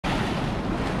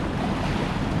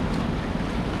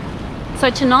So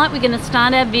tonight we're going to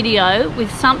start our video with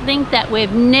something that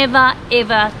we've never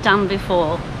ever done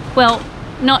before. Well,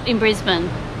 not in Brisbane.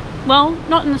 Well,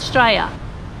 not in Australia.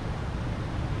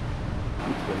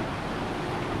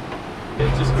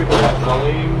 Just quickly about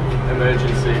volume,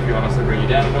 emergency if you want us to bring you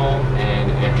down at all,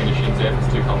 and air conditioning's there if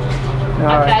it's too conscious.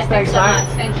 Okay, thanks so much.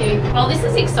 Thank you. Well, this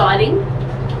is exciting.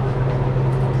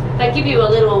 They give you a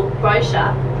little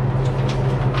brochure.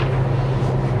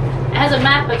 It has a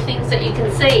map of things that you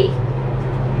can see.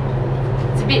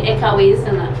 It's a bit echoey,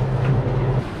 isn't it?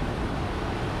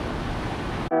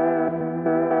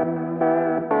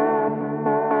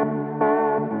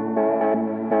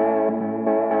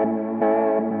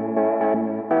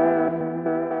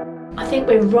 I think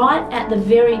we're right at the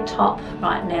very top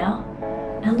right now.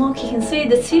 And look, you can see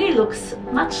the city looks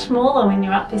much smaller when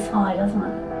you're up this high, doesn't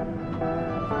it?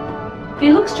 If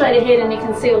you look straight ahead and you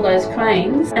can see all those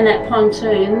cranes and that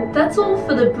pontoon, that's all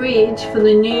for the bridge for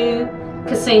the new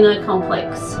casino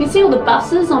complex. You see all the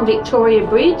buses on Victoria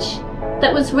Bridge?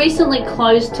 That was recently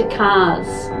closed to cars.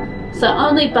 So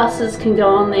only buses can go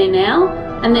on there now,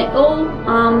 and they're all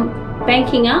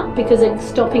banking up because they're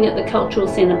stopping at the Cultural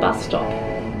Centre bus stop.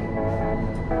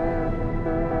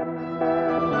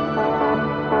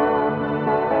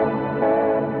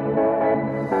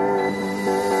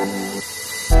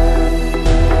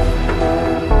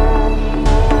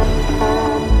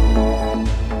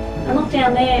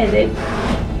 Down there, they've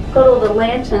got all the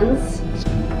lanterns,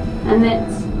 and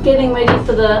that's getting ready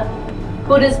for the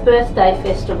Buddha's birthday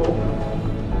festival.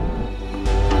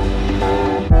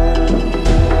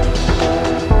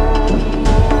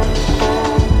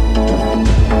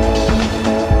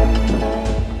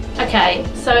 Okay,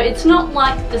 so it's not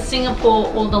like the Singapore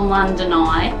or the London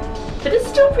Eye, but it's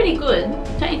still pretty good,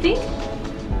 don't you think?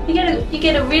 You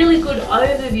get a really good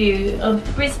overview of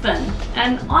Brisbane,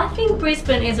 and I think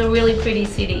Brisbane is a really pretty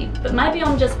city, but maybe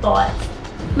I'm just biased.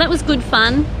 That was good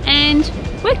fun and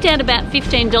worked out about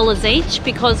 $15 each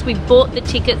because we bought the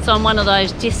tickets on one of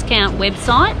those discount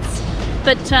websites.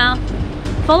 But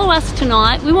follow us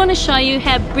tonight. We want to show you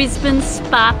how Brisbane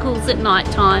sparkles at night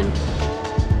time.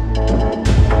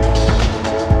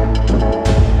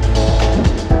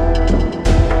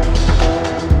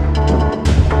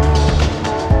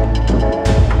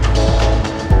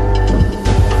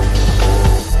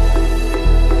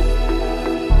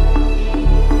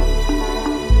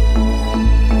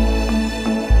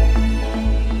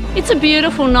 It's a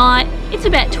beautiful night. It's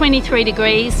about 23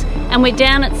 degrees and we're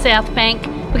down at Southbank.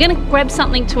 We're going to grab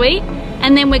something to eat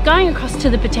and then we're going across to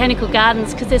the Botanical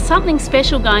Gardens because there's something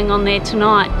special going on there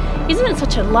tonight. Isn't it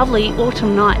such a lovely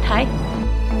autumn night, hey?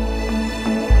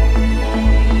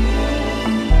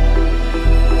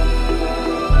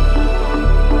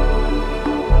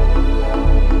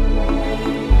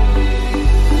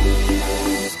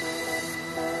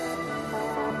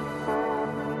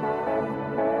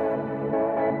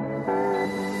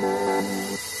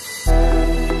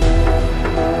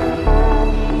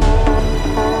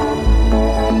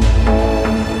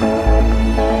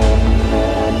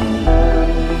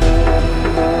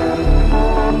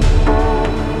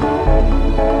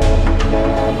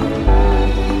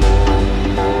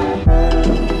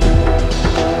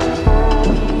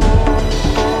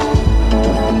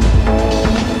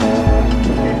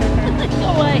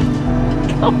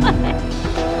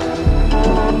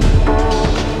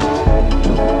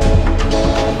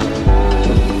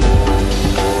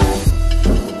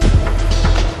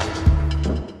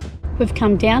 We've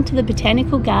come down to the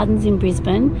Botanical Gardens in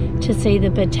Brisbane to see the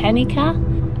Botanica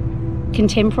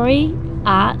Contemporary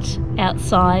Art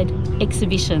Outside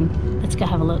exhibition. Let's go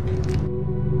have a look.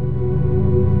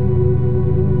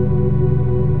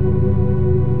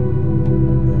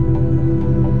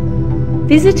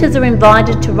 Visitors are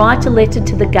invited to write a letter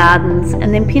to the gardens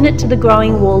and then pin it to the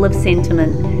growing wall of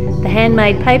sentiment. The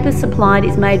handmade paper supplied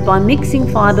is made by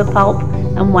mixing fibre pulp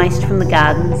and waste from the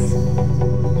gardens.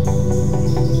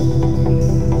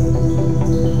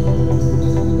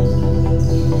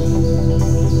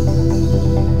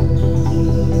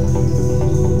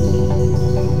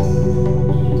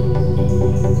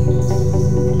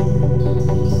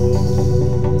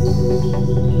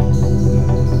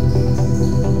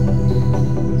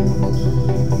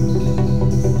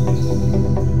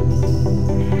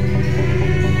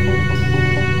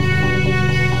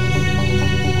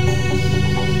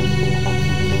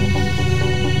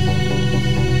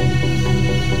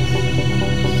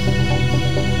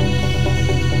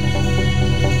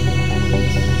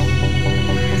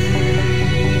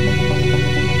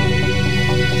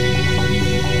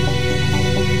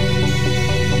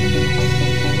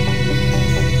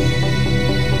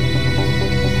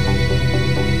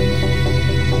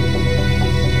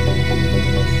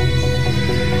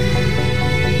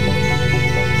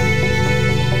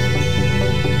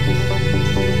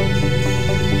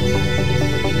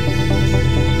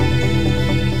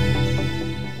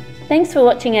 Thanks for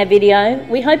watching our video.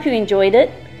 We hope you enjoyed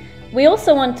it. We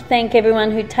also want to thank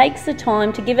everyone who takes the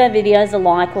time to give our videos a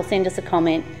like or send us a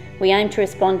comment. We aim to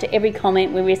respond to every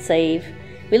comment we receive.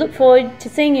 We look forward to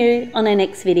seeing you on our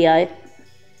next video.